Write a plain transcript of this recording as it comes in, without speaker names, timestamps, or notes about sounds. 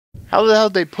How the hell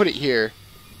did they put it here?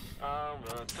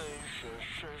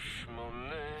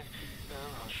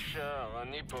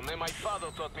 My father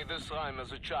taught me this rhyme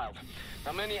as a child.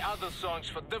 Now many other songs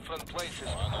for different places.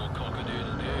 Oh, no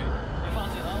cock-a-doodle do. You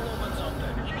fancy that little bit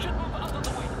something? You should move out of the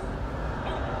way.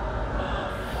 Oh,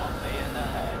 fuck me in the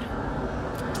head.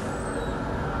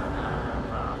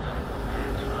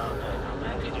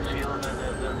 Did you feel the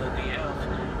earth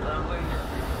rumbling?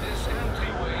 This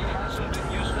entryway hasn't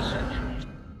been used for centuries.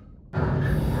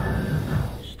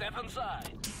 Step inside.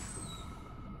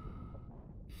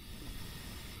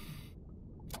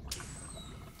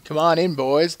 Come on in,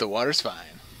 boys. The water's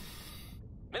fine.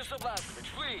 Mr.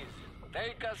 Blazkowicz, please,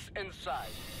 take us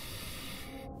inside.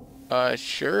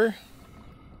 Sure.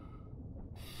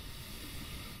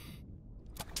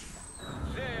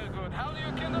 Very good. How do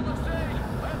you kindle the stage?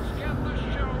 Let's get the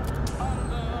show on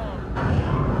the road.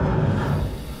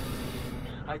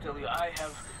 I tell you, I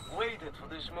have waited for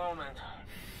this moment.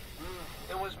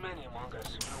 There was many among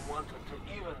us who wanted to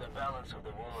even the balance of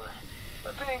the war.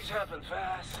 But things happen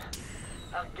fast.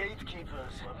 Our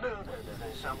gatekeepers were murdered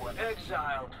and some were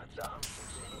exiled.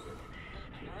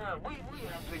 Yeah, we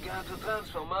have begun to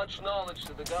transfer much knowledge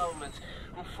to the governments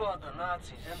who fought the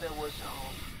Nazis, and there was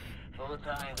hope. For a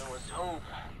time, there was hope,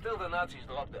 till the Nazis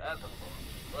dropped the atom bomb.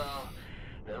 Well,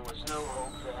 there was no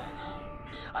hope then.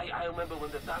 I remember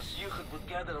when the Das Jugend would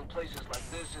gather in places like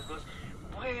this, it was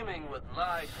brimming with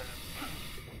life,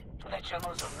 and the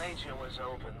channels of nature was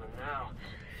open, and now,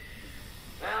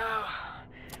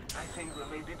 I think we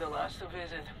may be the last to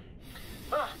visit.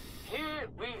 Ah, here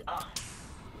we are.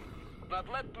 But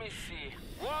let me see.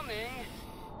 Warning.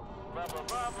 Blah, blah,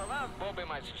 blah, blah, blah. Bobby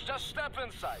Mice, just step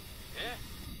inside. Yeah?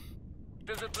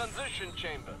 There's a transition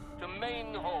chamber. The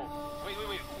main hall. Wait.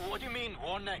 What do you mean,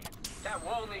 warning? That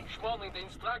warning, schwarning. The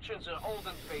instructions are old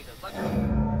and faded. Let's go.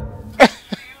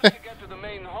 To get to the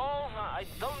main hall, I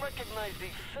don't recognize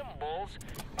these symbols.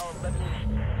 Oh, let me...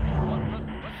 What?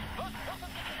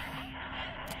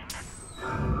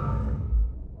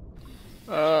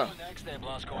 Next there,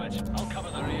 Blazkowicz. I'll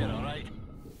cover the rear, all right?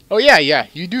 Oh yeah,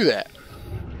 you do that.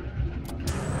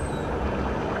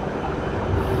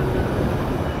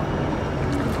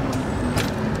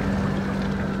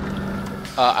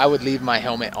 I would leave my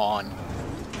helmet on.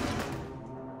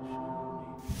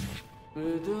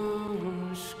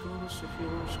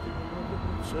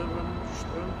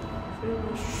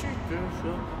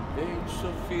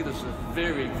 This is a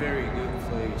very, very good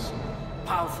place.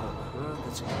 Powerful.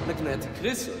 That's magnetic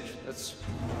research. That's...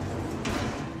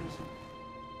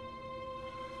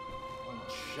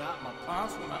 Shot my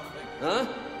pants with that thing. Huh?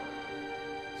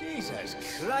 Jesus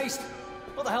Christ!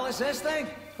 What the hell is this thing?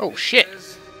 Oh shit.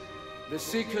 There's the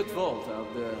secret vault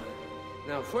out there.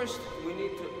 Now, first, we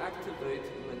need to activate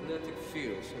magnetic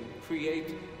fields and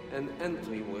create an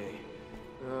entryway.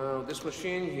 This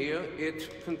machine here,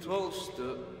 it controls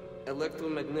the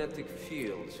electromagnetic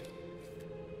field.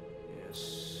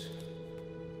 Yes.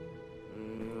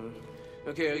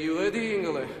 Okay, are you ready,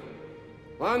 Ingele?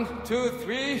 1, 2,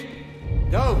 3,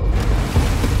 go!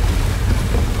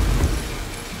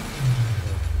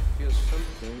 Here's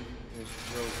something is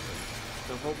broken.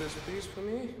 Now hold this piece for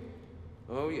me.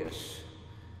 Oh, yes.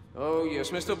 Oh,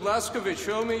 yes. Mr. Blazkowicz,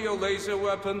 show me your laser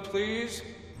weapon, please.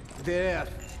 There.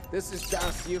 This is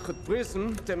Das Jugend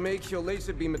prism to make your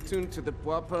laser beam attuned to the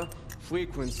proper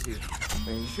frequency.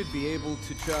 And you should be able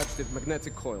to charge the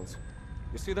magnetic coils.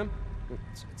 You see them?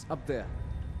 It's up there.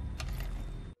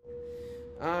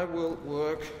 I will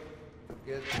work to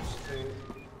get this thing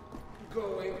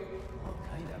going. What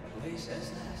kind of place is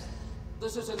this?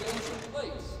 This is an ancient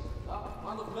place.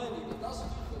 One of many that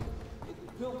doesn't even. It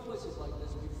built places like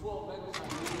this before mankind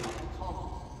knew how to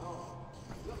conquer.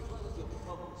 You have plenty of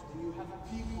problems when you have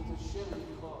people to share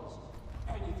your cause.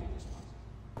 Anything is possible.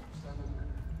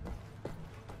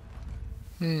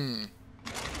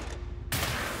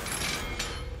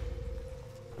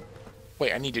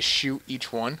 Wait, I need to shoot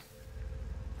each one.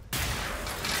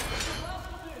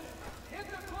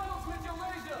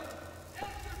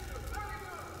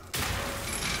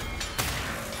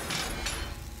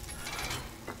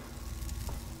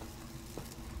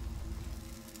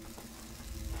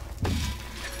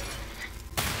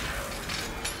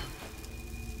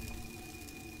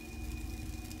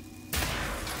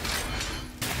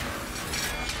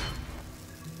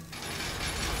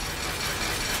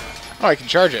 Oh, I can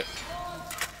charge it.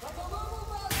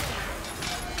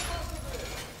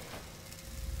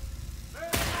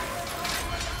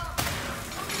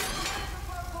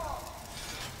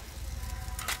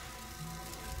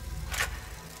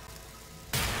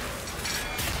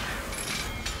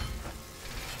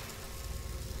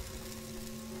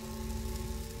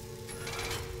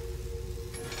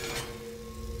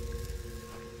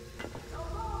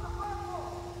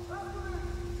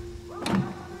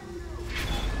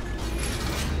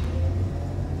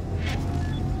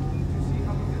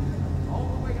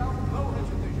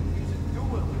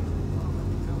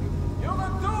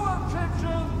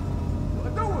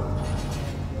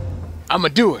 I'ma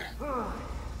do it.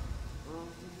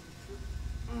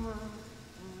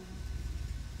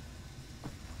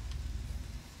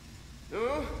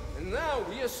 And now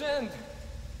we ascend.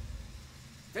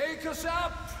 Take us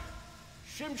up,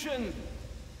 Shimshin.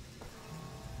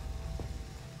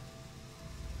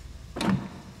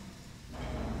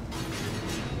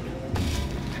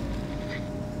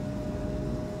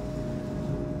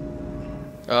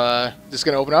 Just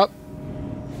gonna open up.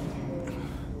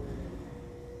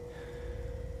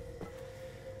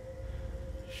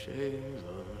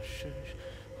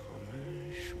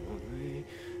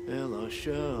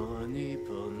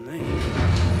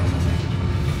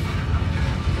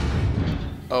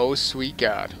 Oh, sweet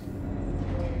God.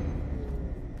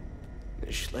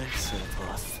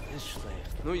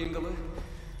 No, Yingala.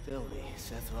 Tell me,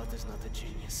 Sethroth is not a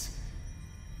genius.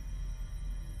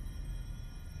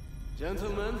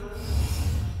 Gentlemen,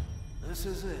 this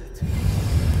is it. Go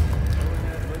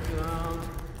ahead, look around.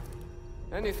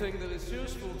 Anything that is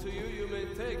useful to you, you may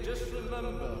take. Just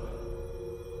remember,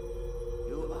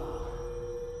 you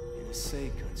are in a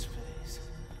sacred space.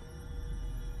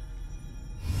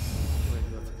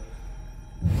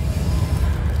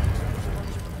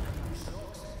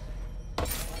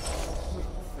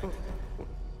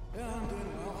 Yeah, I'm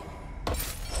doing well.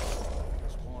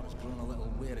 This war has grown a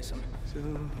little wearisome.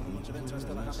 Not much of interest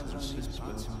ever happens around these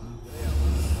parts.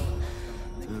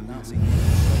 Nazi.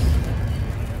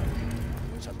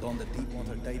 Which had donned a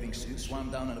deep-water diving suit,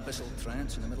 swam down an abyssal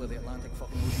trench in the middle of the Atlantic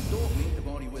fucking ocean. Don't need to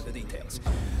bore you with the details.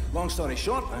 Long story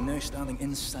short, I'm now standing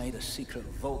inside a secret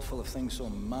vault full of things so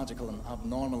magical and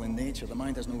abnormal in nature, the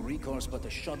mind has no recourse but to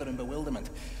shudder in bewilderment.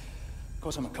 Of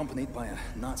course, I'm accompanied by a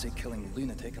Nazi-killing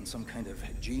lunatic and some kind of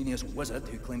genius wizard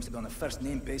who claims to be on a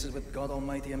first-name basis with God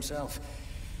Almighty himself.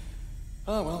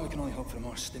 Oh, well, we can only hope for a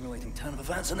more stimulating turn of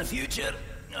events in the future.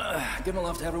 Give my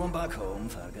love to everyone back home.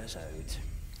 Fergus out.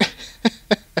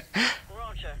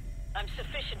 Roger. I'm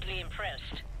sufficiently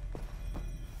impressed.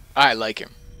 I like him.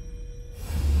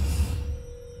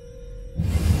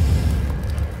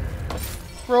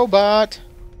 Robot.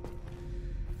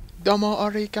 Domo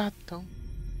arigato.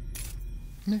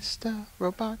 Mr.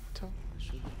 Roboto.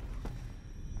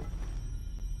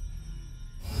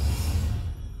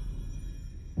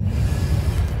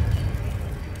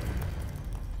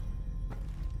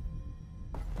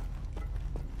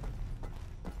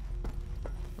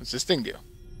 What's this thing do?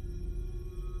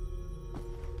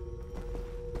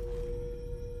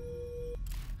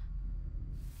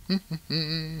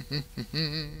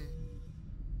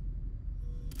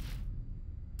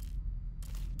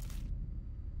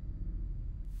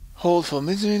 Hold for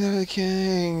misery of the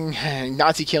king.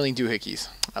 Nazi killing doohickeys.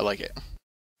 I like it.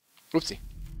 Whoopsie.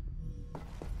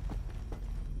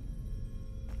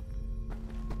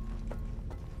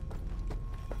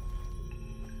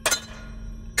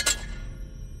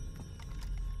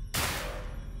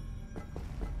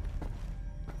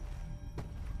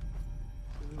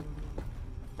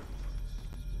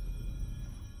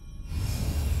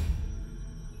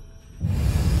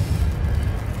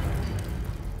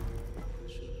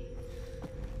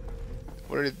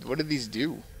 What did these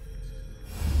do?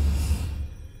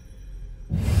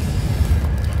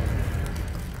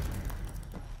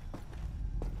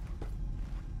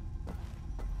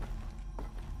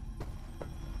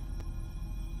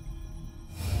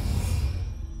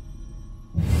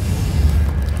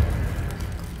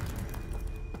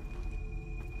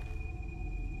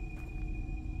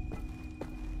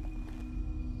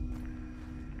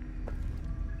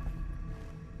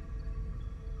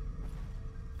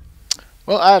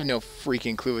 Well, I have no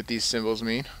freaking clue what these symbols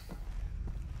mean.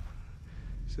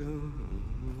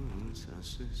 Come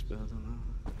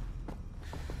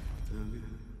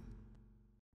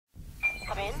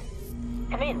in.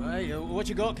 Come in. Hey, what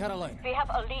you got, Caroline? We have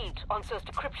a lead on those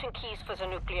decryption keys for the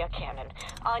nuclear cannon.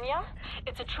 Anya?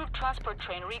 It's a troop transport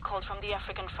train recalled from the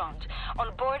African front.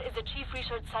 On board is the chief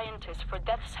research scientist for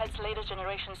Death's Head's latest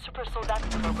generation super soldat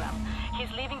program.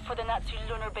 He's leaving for the Nazi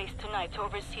lunar base tonight to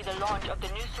oversee the launch of the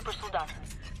new super soldat.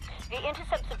 He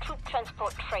intercepts the troop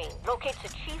transport train, locates the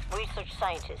chief research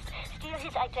scientist, steal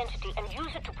his identity, and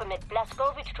use it to permit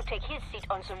Blazkowicz to take his seat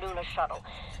on the lunar shuttle.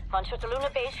 Once at the lunar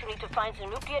base, you need to find the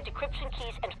nuclear decryption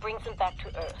keys and bring them back to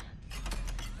Earth.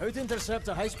 How to intercept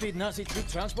a high-speed Nazi troop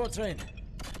transport train?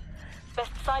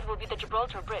 Best side will be the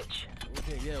Gibraltar Bridge.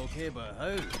 Okay, but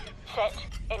how? Set,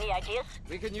 any ideas?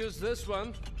 We can use this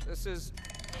one. This is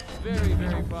very,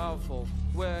 very powerful.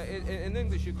 Where in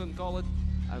English you can call it,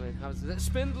 I mean, how's it?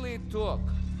 Spindly torque.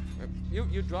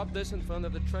 You drop this in front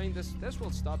of the train, this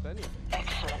will stop anything.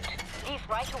 Excellent. keys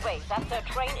right away. That third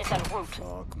train is en route.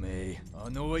 Fuck me. I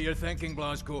know what you're thinking,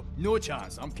 Blasco. No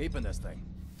chance. I'm keeping this thing.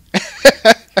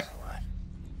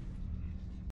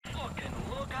 Fucking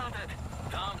look at it.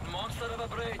 Damned monster of a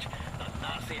bridge. The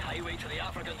Nazi highway to the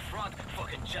African front.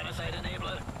 Fucking genocide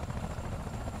enabler.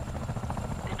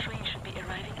 The train should be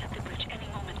arriving at the bridge any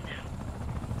moment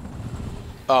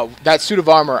now. That suit of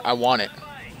armor, I want it.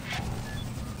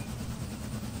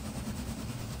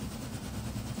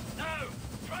 Now,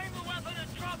 prime the weapon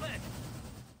and drop it.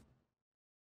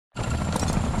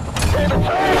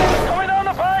 Coming down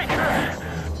the pike!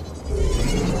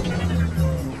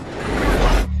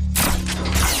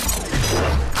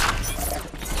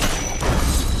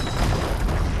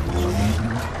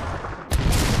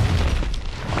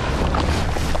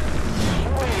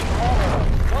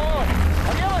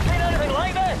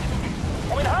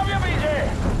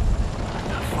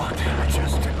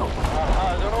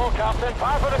 Captain,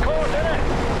 par for the course, innit?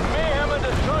 Mayhem and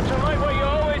destruction like what you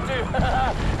always do.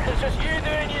 It's just you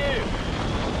doing you.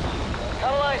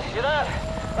 Caroline, you there?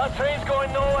 That train's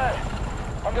going nowhere.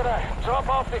 I'm gonna drop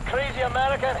off the crazy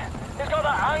American. He's got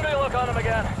that angry look on him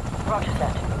again. Roger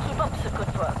that. Keep up the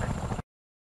good work.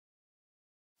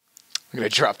 I'm gonna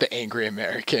drop the angry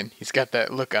American. He's got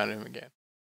that look on him again.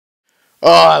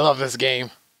 Oh, I love this game.